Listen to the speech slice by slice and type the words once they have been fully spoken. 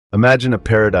Imagine a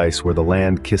paradise where the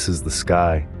land kisses the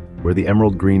sky, where the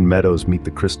emerald green meadows meet the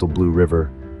crystal blue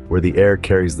river, where the air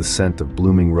carries the scent of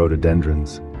blooming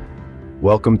rhododendrons.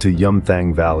 Welcome to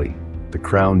Yumthang Valley, the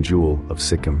crown jewel of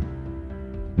Sikkim.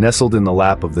 Nestled in the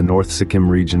lap of the North Sikkim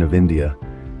region of India,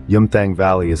 Yumthang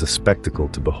Valley is a spectacle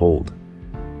to behold.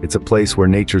 It's a place where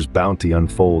nature's bounty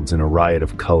unfolds in a riot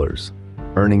of colors,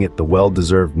 earning it the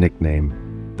well-deserved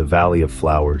nickname, the Valley of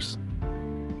Flowers.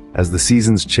 As the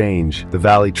seasons change, the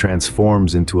valley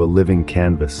transforms into a living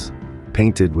canvas,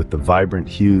 painted with the vibrant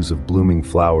hues of blooming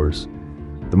flowers,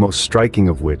 the most striking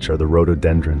of which are the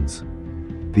rhododendrons.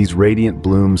 These radiant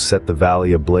blooms set the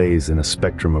valley ablaze in a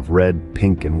spectrum of red,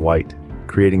 pink, and white,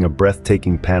 creating a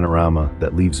breathtaking panorama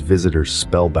that leaves visitors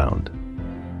spellbound.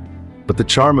 But the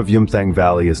charm of Yumthang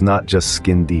Valley is not just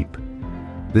skin-deep.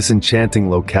 This enchanting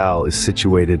locale is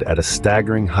situated at a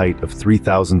staggering height of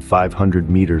 3,500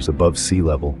 meters above sea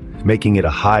level, making it a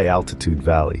high-altitude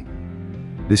valley.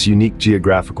 This unique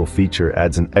geographical feature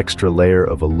adds an extra layer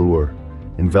of allure,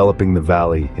 enveloping the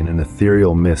valley in an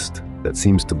ethereal mist that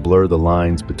seems to blur the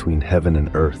lines between heaven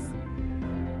and earth.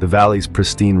 The valley's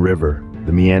pristine river,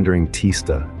 the meandering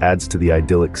Tista, adds to the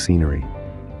idyllic scenery.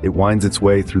 It winds its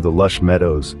way through the lush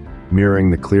meadows,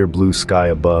 mirroring the clear blue sky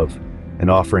above, and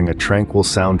offering a tranquil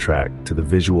soundtrack to the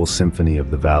visual symphony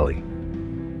of the valley.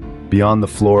 Beyond the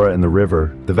flora and the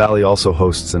river, the valley also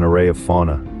hosts an array of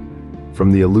fauna.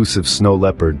 From the elusive snow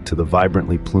leopard to the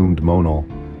vibrantly plumed monal,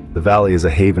 the valley is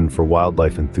a haven for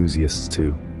wildlife enthusiasts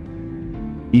too.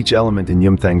 Each element in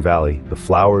Yumthang Valley, the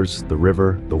flowers, the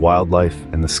river, the wildlife,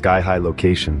 and the sky-high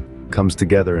location, comes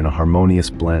together in a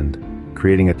harmonious blend,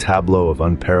 creating a tableau of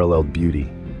unparalleled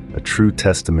beauty, a true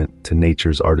testament to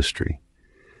nature's artistry.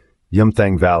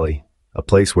 Yumthang Valley, a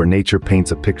place where nature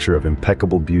paints a picture of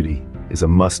impeccable beauty, is a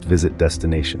must-visit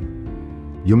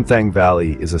destination. Yumthang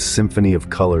Valley is a symphony of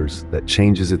colors that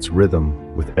changes its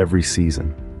rhythm with every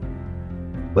season.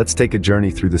 Let's take a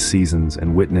journey through the seasons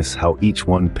and witness how each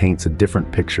one paints a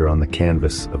different picture on the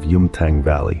canvas of Yumthang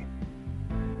Valley.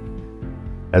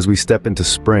 As we step into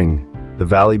spring, the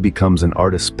valley becomes an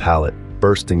artist's palette,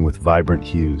 bursting with vibrant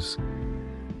hues.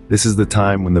 This is the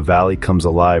time when the valley comes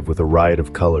alive with a riot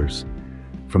of colors.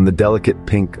 From the delicate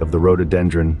pink of the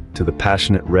rhododendron to the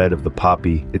passionate red of the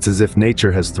poppy, it's as if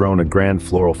nature has thrown a grand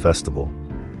floral festival.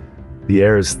 The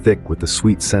air is thick with the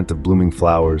sweet scent of blooming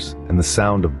flowers, and the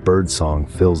sound of birdsong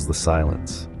fills the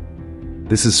silence.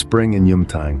 This is spring in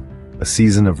Yumthang, a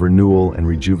season of renewal and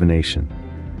rejuvenation.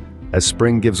 As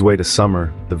spring gives way to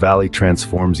summer, the valley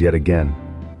transforms yet again.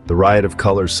 The riot of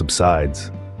colors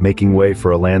subsides, making way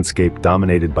for a landscape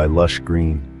dominated by lush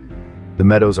green. The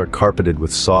meadows are carpeted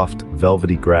with soft,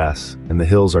 velvety grass, and the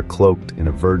hills are cloaked in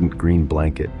a verdant green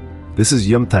blanket. This is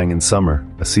Yumthang in summer,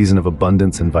 a season of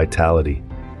abundance and vitality.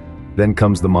 Then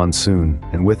comes the monsoon,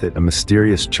 and with it a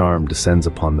mysterious charm descends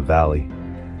upon the valley.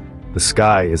 The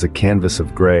sky is a canvas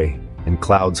of gray, and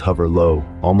clouds hover low,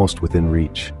 almost within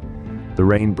reach. The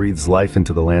rain breathes life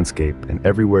into the landscape, and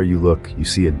everywhere you look, you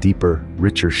see a deeper,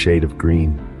 richer shade of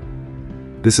green.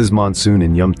 This is monsoon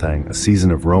in Yumthang, a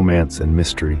season of romance and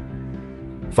mystery.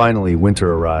 Finally,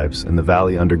 winter arrives, and the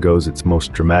valley undergoes its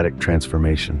most dramatic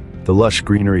transformation. The lush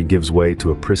greenery gives way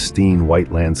to a pristine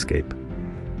white landscape.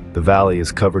 The valley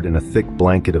is covered in a thick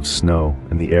blanket of snow,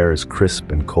 and the air is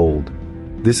crisp and cold.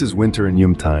 This is winter in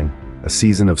Yumthang, a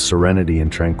season of serenity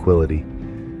and tranquility.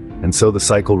 And so the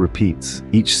cycle repeats,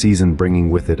 each season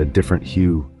bringing with it a different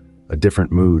hue, a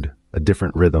different mood, a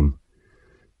different rhythm.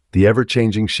 The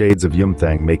ever-changing shades of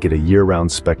Yumthang make it a year-round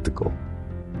spectacle.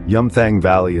 Yumthang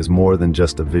Valley is more than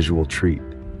just a visual treat,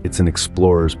 it's an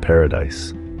explorer's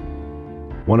paradise.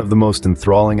 One of the most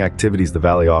enthralling activities the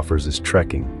valley offers is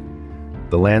trekking.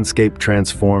 The landscape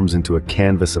transforms into a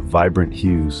canvas of vibrant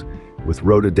hues, with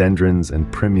rhododendrons and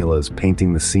primulas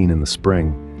painting the scene in the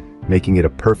spring, making it a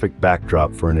perfect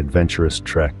backdrop for an adventurous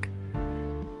trek.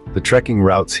 The trekking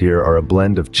routes here are a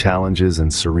blend of challenges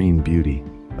and serene beauty,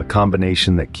 a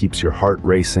combination that keeps your heart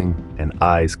racing and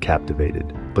eyes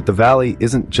captivated. But the valley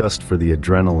isn't just for the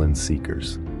adrenaline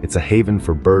seekers, it's a haven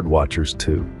for bird watchers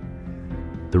too.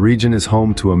 The region is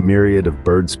home to a myriad of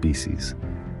bird species.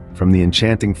 From the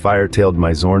enchanting fire-tailed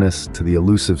myzornis to the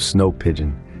elusive snow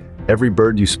pigeon, every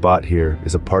bird you spot here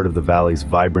is a part of the valley's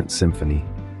vibrant symphony.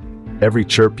 Every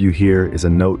chirp you hear is a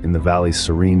note in the valley's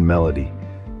serene melody,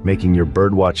 making your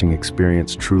birdwatching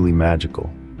experience truly magical.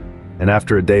 And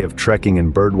after a day of trekking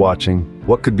and birdwatching,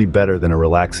 what could be better than a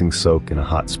relaxing soak in a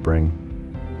hot spring?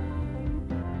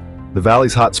 The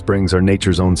valley's hot springs are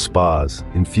nature's own spas,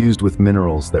 infused with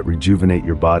minerals that rejuvenate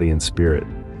your body and spirit.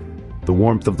 The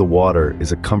warmth of the water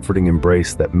is a comforting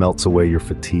embrace that melts away your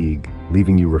fatigue,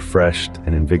 leaving you refreshed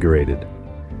and invigorated.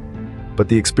 But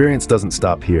the experience doesn't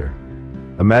stop here.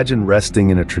 Imagine resting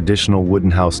in a traditional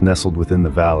wooden house nestled within the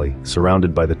valley,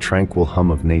 surrounded by the tranquil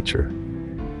hum of nature.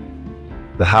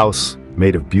 The house,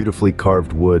 made of beautifully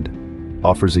carved wood,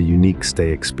 offers a unique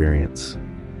stay experience.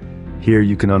 Here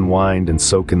you can unwind and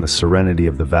soak in the serenity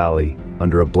of the valley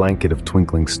under a blanket of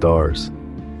twinkling stars.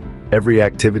 Every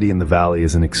activity in the valley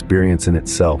is an experience in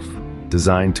itself,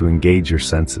 designed to engage your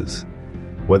senses.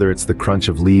 Whether it's the crunch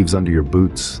of leaves under your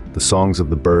boots, the songs of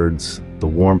the birds, the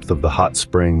warmth of the hot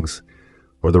springs,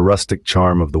 or the rustic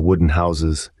charm of the wooden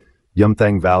houses,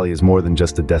 Yumthang Valley is more than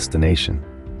just a destination.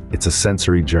 It's a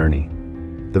sensory journey.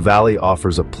 The valley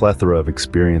offers a plethora of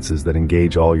experiences that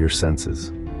engage all your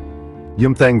senses.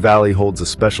 Yumthang Valley holds a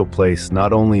special place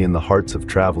not only in the hearts of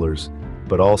travelers,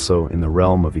 but also in the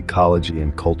realm of ecology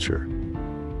and culture.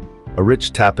 A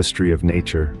rich tapestry of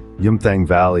nature, Yumthang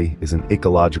Valley is an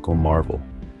ecological marvel.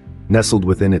 Nestled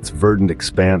within its verdant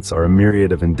expanse are a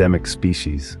myriad of endemic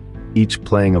species, each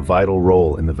playing a vital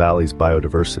role in the valley's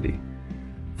biodiversity.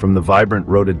 From the vibrant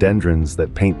rhododendrons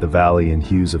that paint the valley in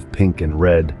hues of pink and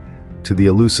red, to the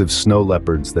elusive snow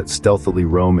leopards that stealthily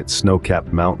roam its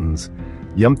snow-capped mountains,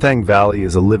 Yumthang Valley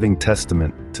is a living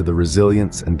testament to the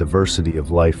resilience and diversity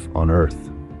of life on Earth.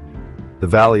 The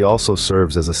valley also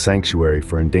serves as a sanctuary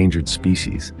for endangered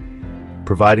species,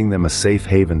 providing them a safe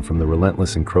haven from the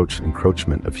relentless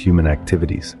encroachment of human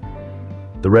activities.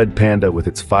 The red panda, with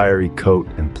its fiery coat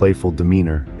and playful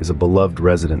demeanor, is a beloved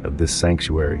resident of this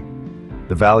sanctuary.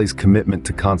 The valley's commitment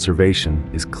to conservation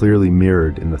is clearly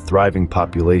mirrored in the thriving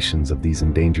populations of these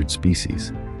endangered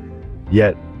species.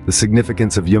 Yet, the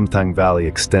significance of Yumthang Valley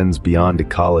extends beyond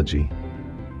ecology.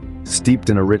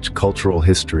 Steeped in a rich cultural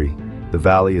history, the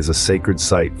valley is a sacred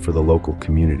site for the local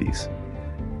communities.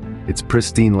 Its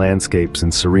pristine landscapes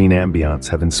and serene ambience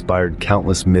have inspired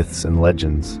countless myths and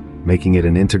legends, making it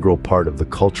an integral part of the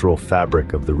cultural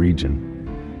fabric of the region.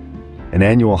 An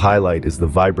annual highlight is the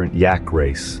vibrant yak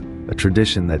race, a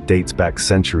tradition that dates back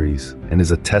centuries and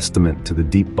is a testament to the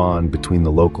deep bond between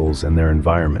the locals and their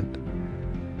environment.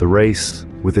 The race,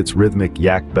 with its rhythmic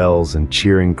yak bells and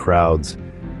cheering crowds,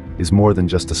 is more than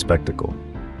just a spectacle.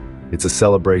 It's a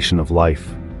celebration of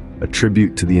life, a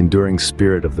tribute to the enduring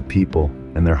spirit of the people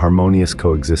and their harmonious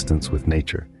coexistence with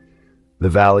nature. The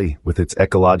valley, with its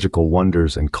ecological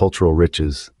wonders and cultural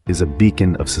riches, is a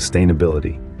beacon of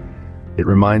sustainability. It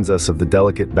reminds us of the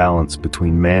delicate balance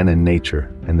between man and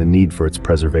nature and the need for its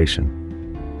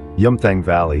preservation. Yumthang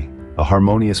Valley, a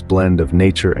harmonious blend of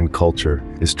nature and culture,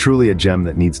 is truly a gem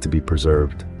that needs to be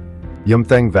preserved.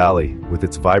 Yumthang Valley, with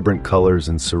its vibrant colors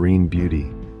and serene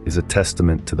beauty, is a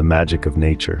testament to the magic of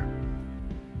nature.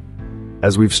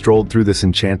 As we've strolled through this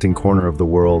enchanting corner of the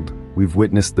world, we've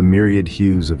witnessed the myriad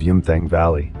hues of Yumthang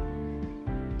Valley.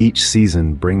 Each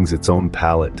season brings its own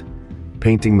palette,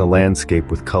 painting the landscape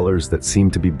with colors that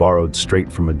seem to be borrowed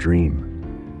straight from a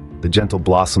dream. The gentle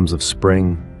blossoms of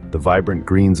spring, the vibrant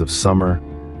greens of summer,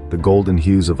 the golden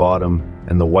hues of autumn,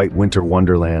 and the white winter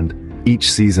wonderland,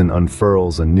 each season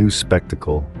unfurls a new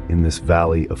spectacle in this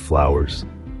valley of flowers.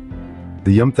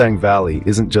 The Yumthang Valley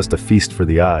isn't just a feast for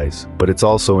the eyes, but it's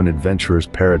also an adventurer's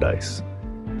paradise.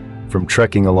 From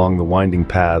trekking along the winding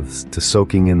paths to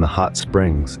soaking in the hot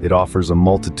springs, it offers a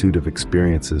multitude of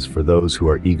experiences for those who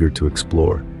are eager to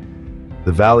explore.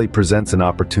 The valley presents an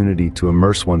opportunity to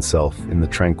immerse oneself in the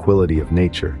tranquility of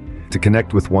nature, to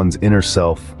connect with one's inner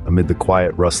self amid the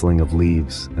quiet rustling of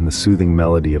leaves and the soothing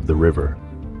melody of the river.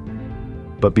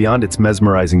 But beyond its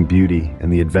mesmerizing beauty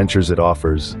and the adventures it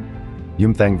offers,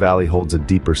 Yumthang Valley holds a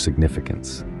deeper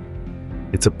significance.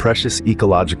 It's a precious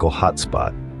ecological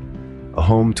hotspot, a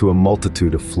home to a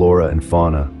multitude of flora and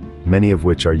fauna, many of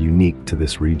which are unique to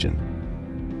this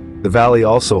region. The valley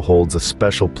also holds a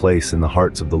special place in the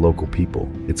hearts of the local people,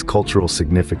 its cultural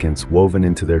significance woven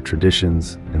into their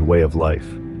traditions and way of life.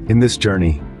 In this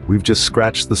journey, we've just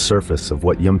scratched the surface of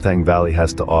what Yumthang Valley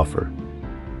has to offer.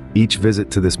 Each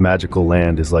visit to this magical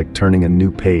land is like turning a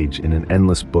new page in an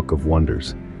endless book of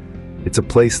wonders. It's a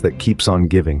place that keeps on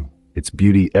giving, its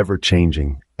beauty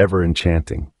ever-changing,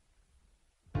 ever-enchanting.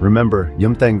 Remember,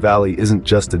 Yumthang Valley isn't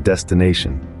just a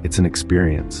destination, it's an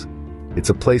experience.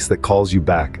 It's a place that calls you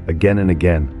back again and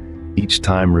again, each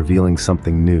time revealing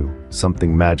something new,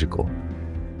 something magical.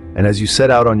 And as you set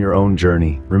out on your own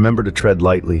journey, remember to tread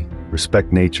lightly,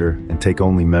 respect nature, and take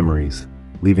only memories,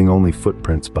 leaving only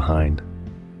footprints behind.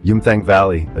 Yumthang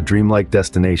Valley, a dreamlike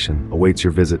destination, awaits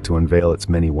your visit to unveil its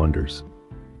many wonders.